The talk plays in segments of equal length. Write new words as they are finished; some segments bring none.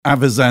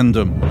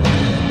Avizandum.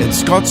 In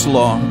Scots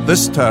law,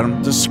 this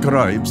term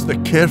describes the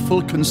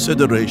careful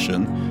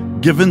consideration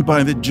given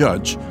by the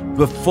judge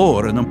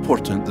before an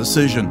important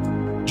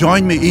decision.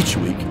 Join me each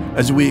week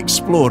as we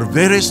explore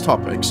various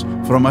topics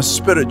from a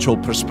spiritual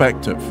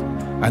perspective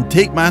and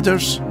take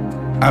matters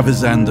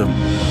Avizandum.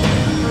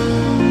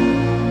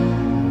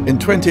 In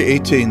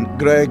 2018,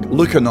 Greg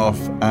Lukianoff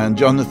and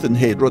Jonathan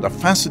Haidt wrote a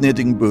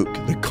fascinating book,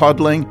 The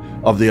Coddling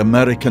of the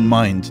American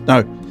Mind.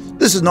 Now,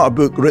 this is not a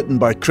book written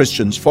by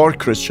Christians for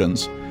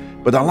Christians,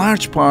 but a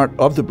large part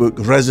of the book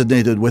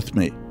resonated with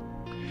me.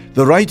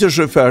 The writers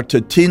refer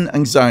to teen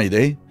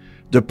anxiety,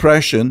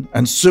 depression,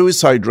 and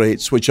suicide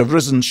rates which have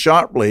risen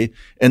sharply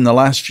in the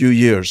last few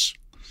years.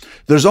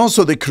 There's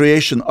also the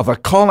creation of a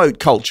callout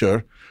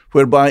culture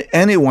whereby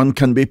anyone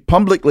can be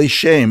publicly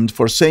shamed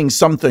for saying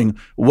something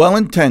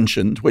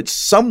well-intentioned which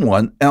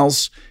someone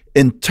else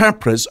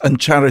interprets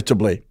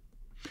uncharitably.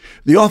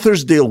 The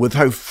authors deal with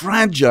how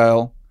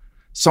fragile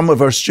some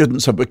of our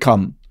students have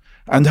become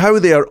and how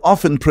they are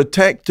often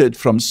protected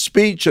from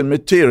speech and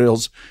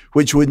materials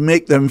which would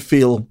make them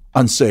feel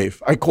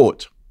unsafe. I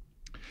quote,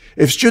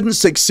 "If students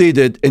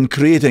succeeded in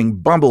creating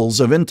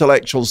bubbles of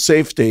intellectual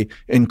safety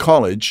in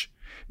college,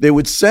 they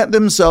would set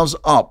themselves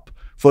up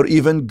for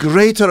even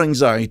greater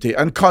anxiety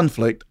and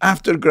conflict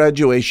after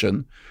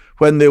graduation,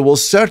 when they will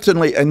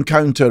certainly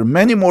encounter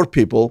many more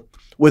people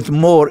with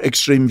more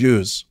extreme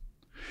views."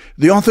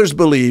 The authors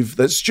believe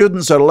that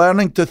students are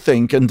learning to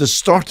think in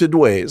distorted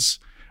ways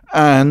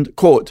and,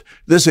 quote,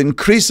 "this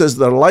increases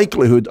their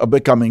likelihood of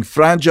becoming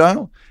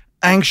fragile,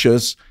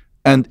 anxious,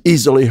 and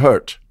easily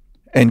hurt,"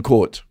 end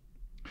quote.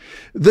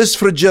 This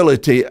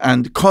fragility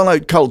and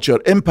call-out culture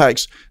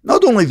impacts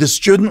not only the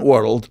student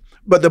world,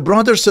 but the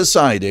broader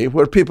society,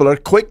 where people are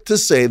quick to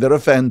say they're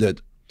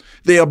offended.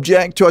 They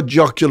object to a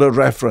jocular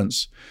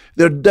reference.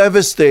 They're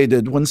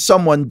devastated when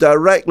someone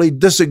directly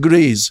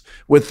disagrees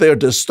with their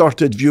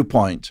distorted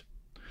viewpoint.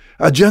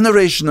 A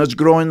generation has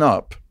grown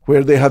up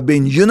where they have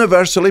been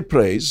universally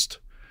praised,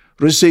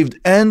 received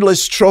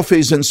endless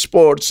trophies in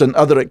sports and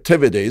other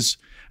activities,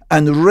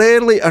 and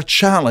rarely are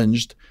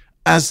challenged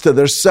as to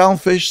their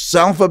selfish,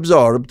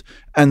 self-absorbed,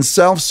 and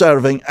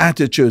self-serving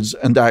attitudes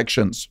and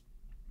actions.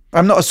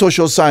 I'm not a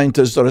social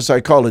scientist or a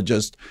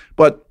psychologist,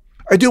 but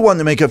I do want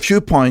to make a few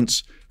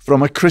points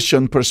from a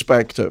Christian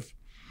perspective.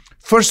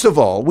 First of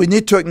all, we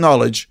need to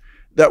acknowledge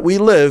that we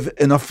live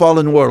in a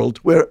fallen world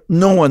where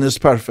no one is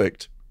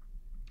perfect.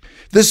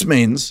 This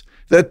means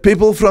that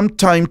people from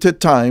time to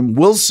time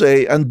will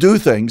say and do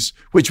things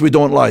which we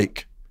don't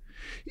like.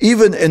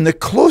 Even in the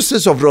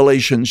closest of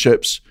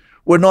relationships,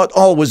 we're not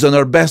always on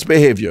our best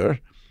behavior,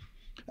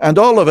 and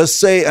all of us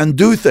say and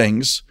do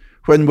things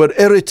when we're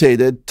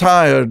irritated,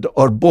 tired,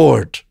 or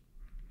bored.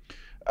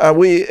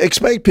 We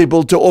expect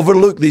people to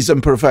overlook these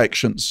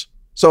imperfections.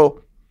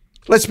 So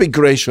let's be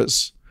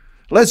gracious.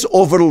 Let's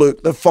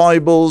overlook the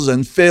foibles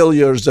and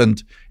failures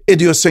and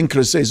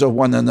idiosyncrasies of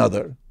one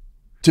another.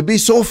 To be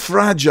so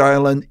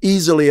fragile and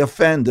easily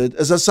offended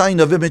is a sign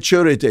of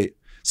immaturity.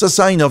 It's a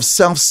sign of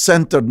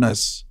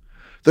self-centeredness.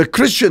 The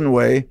Christian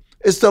way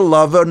is to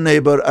love our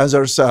neighbor as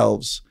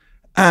ourselves.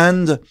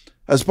 And,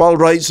 as Paul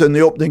writes in the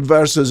opening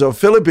verses of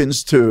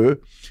Philippians 2,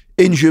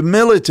 in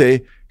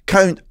humility,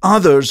 count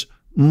others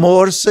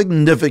more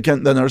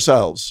significant than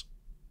ourselves.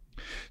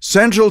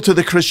 Central to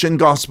the Christian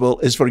gospel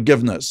is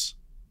forgiveness.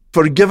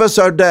 Forgive us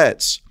our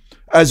debts,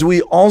 as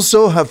we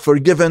also have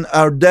forgiven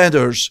our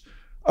debtors,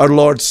 our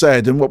Lord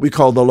said in what we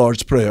call the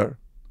Lord's Prayer.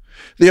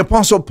 The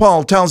Apostle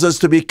Paul tells us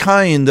to be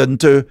kind and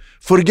to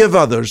forgive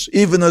others,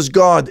 even as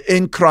God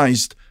in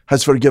Christ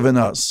has forgiven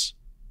us.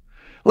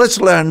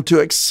 Let's learn to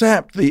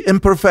accept the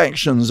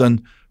imperfections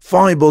and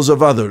foibles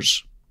of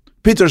others.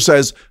 Peter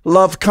says,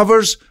 love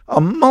covers a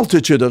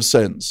multitude of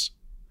sins.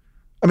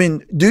 I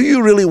mean, do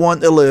you really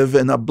want to live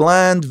in a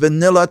bland,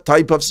 vanilla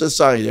type of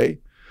society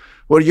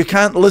where you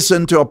can't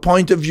listen to a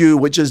point of view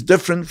which is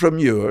different from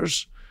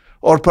yours,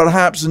 or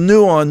perhaps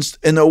nuanced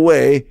in a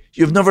way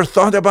you've never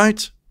thought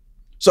about?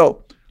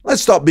 So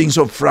let's stop being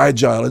so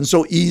fragile and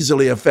so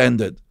easily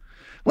offended.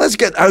 Let's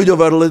get out of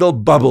our little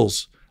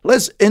bubbles.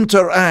 Let's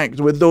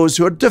interact with those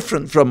who are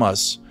different from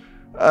us,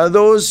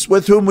 those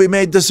with whom we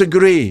may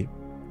disagree.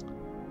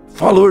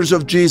 Followers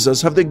of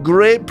Jesus have the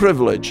great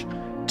privilege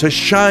to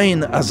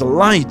shine as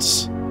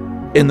lights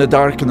in the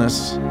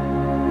darkness.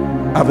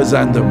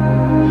 Avizandum.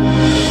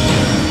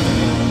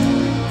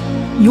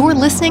 You're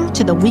listening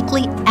to the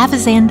weekly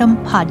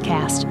Avizandum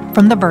podcast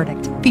from The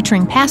Verdict,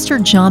 featuring Pastor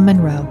John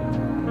Monroe.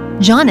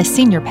 John is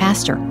senior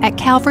pastor at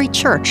Calvary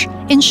Church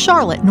in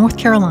Charlotte, North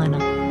Carolina.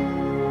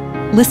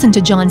 Listen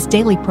to John's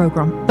daily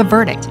program, The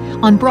Verdict,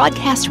 on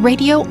broadcast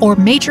radio or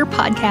major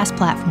podcast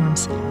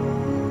platforms.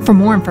 For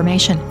more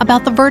information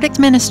about The Verdict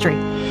Ministry,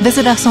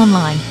 visit us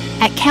online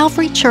at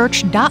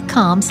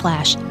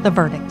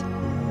calvarychurch.com/theverdict.